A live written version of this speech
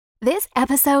This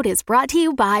episode is brought to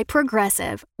you by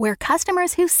Progressive, where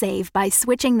customers who save by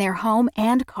switching their home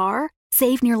and car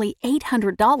save nearly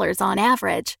 $800 on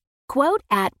average. Quote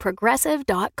at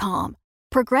Progressive.com.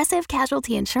 Progressive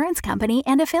Casualty Insurance Company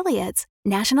and Affiliates.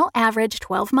 National average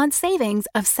 12-month savings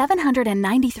of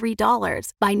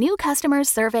 $793 by new customers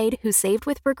surveyed who saved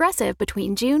with Progressive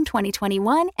between June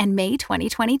 2021 and May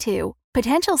 2022.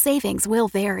 Potential savings will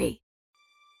vary.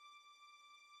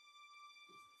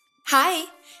 Hi,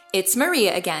 it's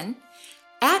Maria again.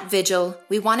 At Vigil,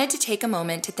 we wanted to take a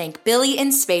moment to thank Billy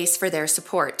in Space for their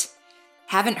support.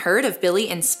 Haven't heard of Billy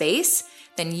in Space?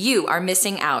 Then you are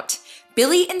missing out.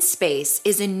 Billy in Space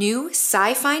is a new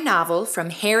sci-fi novel from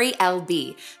Harry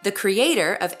L.B., the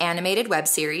creator of animated web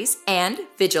series and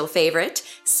Vigil favorite,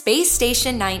 Space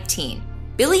Station 19.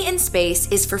 Billy in Space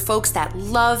is for folks that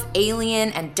love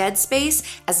Alien and Dead Space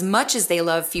as much as they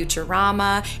love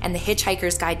Futurama and The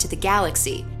Hitchhiker's Guide to the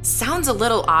Galaxy. Sounds a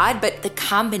little odd, but the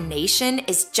combination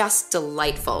is just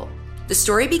delightful. The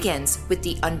story begins with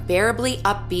the unbearably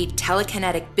upbeat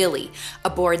telekinetic Billy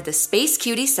aboard the Space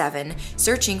Cutie 7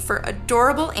 searching for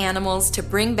adorable animals to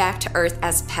bring back to Earth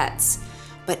as pets.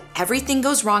 But everything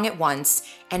goes wrong at once,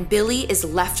 and Billy is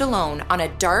left alone on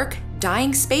a dark,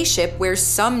 dying spaceship where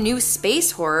some new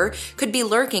space horror could be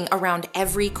lurking around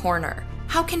every corner.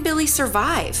 How can Billy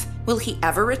survive? Will he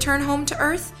ever return home to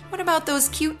Earth? What about those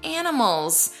cute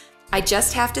animals? I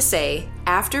just have to say,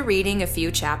 after reading a few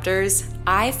chapters,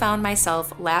 I found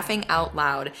myself laughing out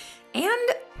loud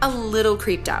and a little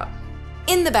creeped out.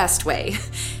 In the best way.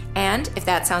 And if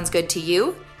that sounds good to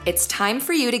you, it's time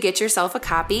for you to get yourself a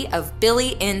copy of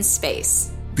Billy in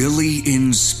Space. Billy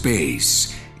in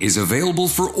Space is available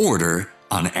for order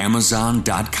on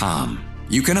Amazon.com.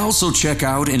 You can also check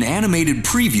out an animated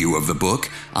preview of the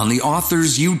book on the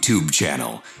author's YouTube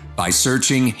channel by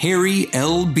searching Harry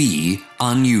L.B.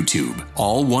 on YouTube,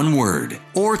 all one word,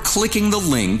 or clicking the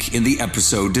link in the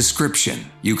episode description.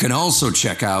 You can also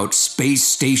check out Space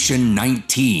Station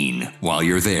 19 while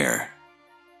you're there.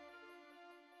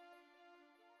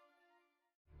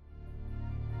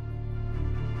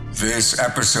 This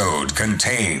episode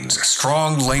contains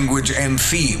strong language and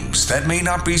themes that may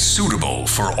not be suitable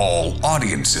for all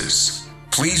audiences.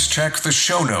 Please check the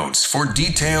show notes for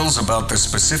details about the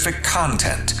specific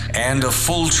content and a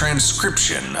full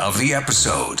transcription of the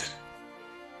episode.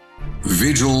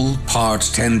 Vigil Part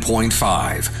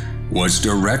 10.5 was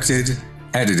directed,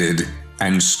 edited,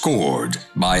 and scored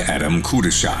by Adam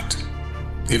Kudashat.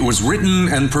 It was written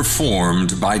and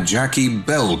performed by Jackie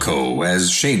Belko as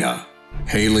Shayna,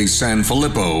 Haley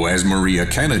Sanfilippo as Maria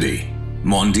Kennedy,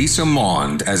 Mondisa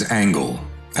Mond as Angle,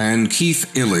 and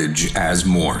Keith Illage as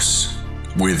Morse,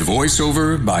 with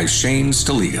voiceover by Shane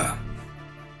Staliga.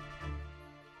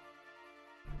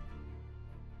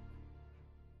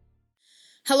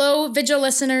 Hello, Vigil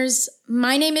listeners.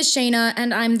 My name is Shayna,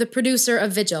 and I'm the producer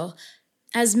of Vigil.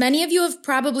 As many of you have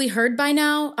probably heard by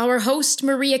now, our host,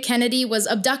 Maria Kennedy, was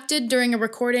abducted during a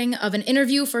recording of an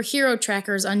interview for Hero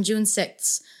Trackers on June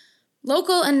 6th.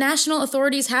 Local and national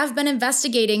authorities have been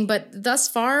investigating, but thus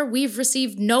far, we've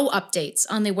received no updates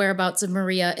on the whereabouts of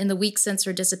Maria in the weeks since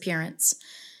her disappearance.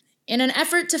 In an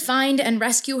effort to find and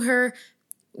rescue her,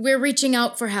 we're reaching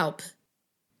out for help.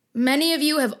 Many of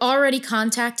you have already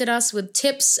contacted us with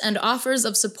tips and offers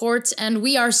of support, and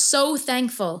we are so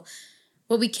thankful.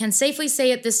 What we can safely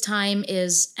say at this time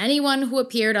is anyone who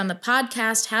appeared on the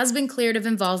podcast has been cleared of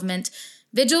involvement.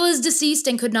 Vigil is deceased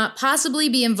and could not possibly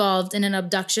be involved in an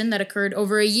abduction that occurred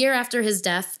over a year after his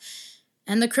death,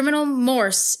 and the criminal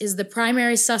Morse is the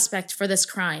primary suspect for this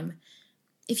crime.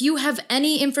 If you have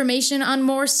any information on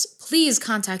Morse, please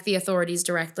contact the authorities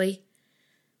directly.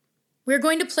 We're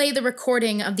going to play the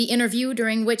recording of the interview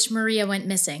during which Maria went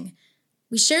missing.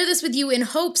 We share this with you in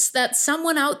hopes that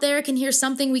someone out there can hear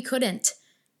something we couldn't.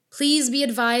 Please be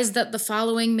advised that the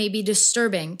following may be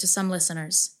disturbing to some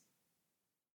listeners.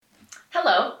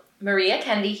 Hello, Maria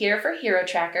Kennedy here for Hero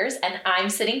Trackers, and I'm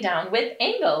sitting down with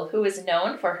Angle, who is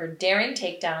known for her daring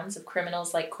takedowns of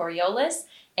criminals like Coriolis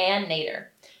and Nader.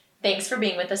 Thanks for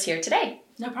being with us here today.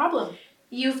 No problem.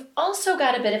 You've also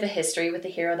got a bit of a history with the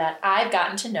hero that I've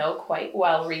gotten to know quite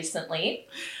well recently.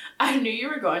 I knew you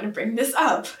were going to bring this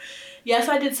up. Yes,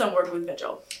 I did some work with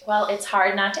Vigil. Well, it's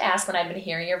hard not to ask when I've been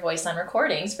hearing your voice on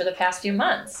recordings for the past few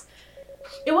months.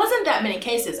 It wasn't that many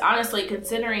cases, honestly,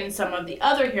 considering some of the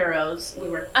other heroes we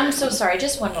were... I'm so sorry,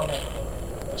 just one moment.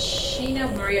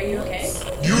 Sheena, Maria, are you okay?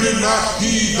 You did not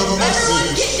heed the message.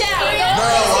 Everyone get down!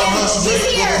 Now I must make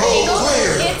the whole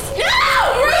clear. No!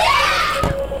 Maria!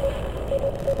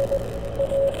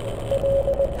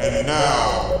 And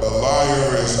now the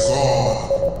liar is gone.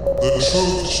 The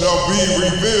truth shall be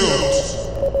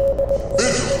revealed.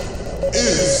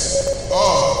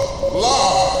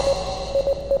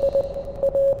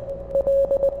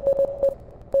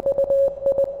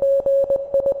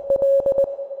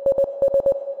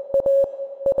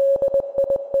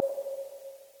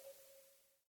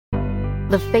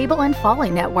 the Fable and Folly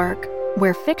Network,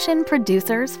 where fiction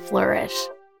producers flourish.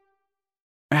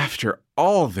 After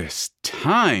all this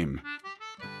time...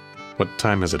 What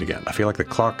time is it again? I feel like the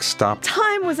clock stopped.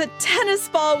 Time was a tennis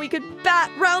ball we could bat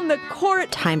round the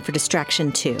court. Time for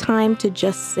distraction, too. Time to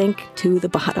just sink to the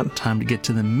bottom. Time to get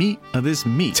to the meat of this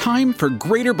meat. Time for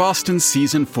Greater Boston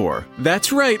Season 4.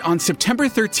 That's right, on September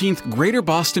 13th, Greater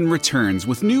Boston returns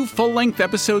with new full-length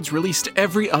episodes released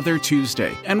every other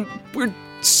Tuesday. And we're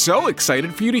so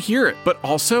excited for you to hear it. But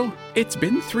also, it's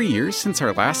been 3 years since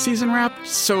our last season wrap,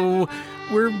 so...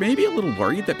 we're maybe a little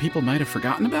worried that people might have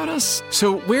forgotten about us.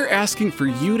 So we're asking for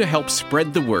you to help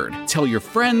spread the word. Tell your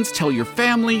friends, tell your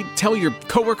family, tell your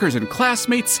coworkers and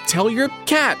classmates, tell your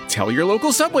cat, tell your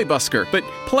local subway busker. But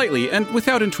politely and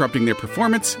without interrupting their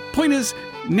performance. Point is,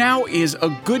 now is a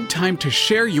good time to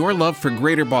share your love for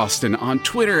Greater Boston on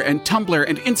Twitter and Tumblr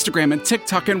and Instagram and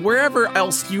TikTok and wherever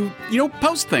else you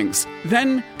post things.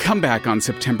 Then come back on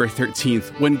September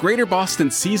 13th when Greater Boston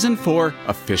Season 4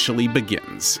 officially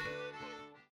begins.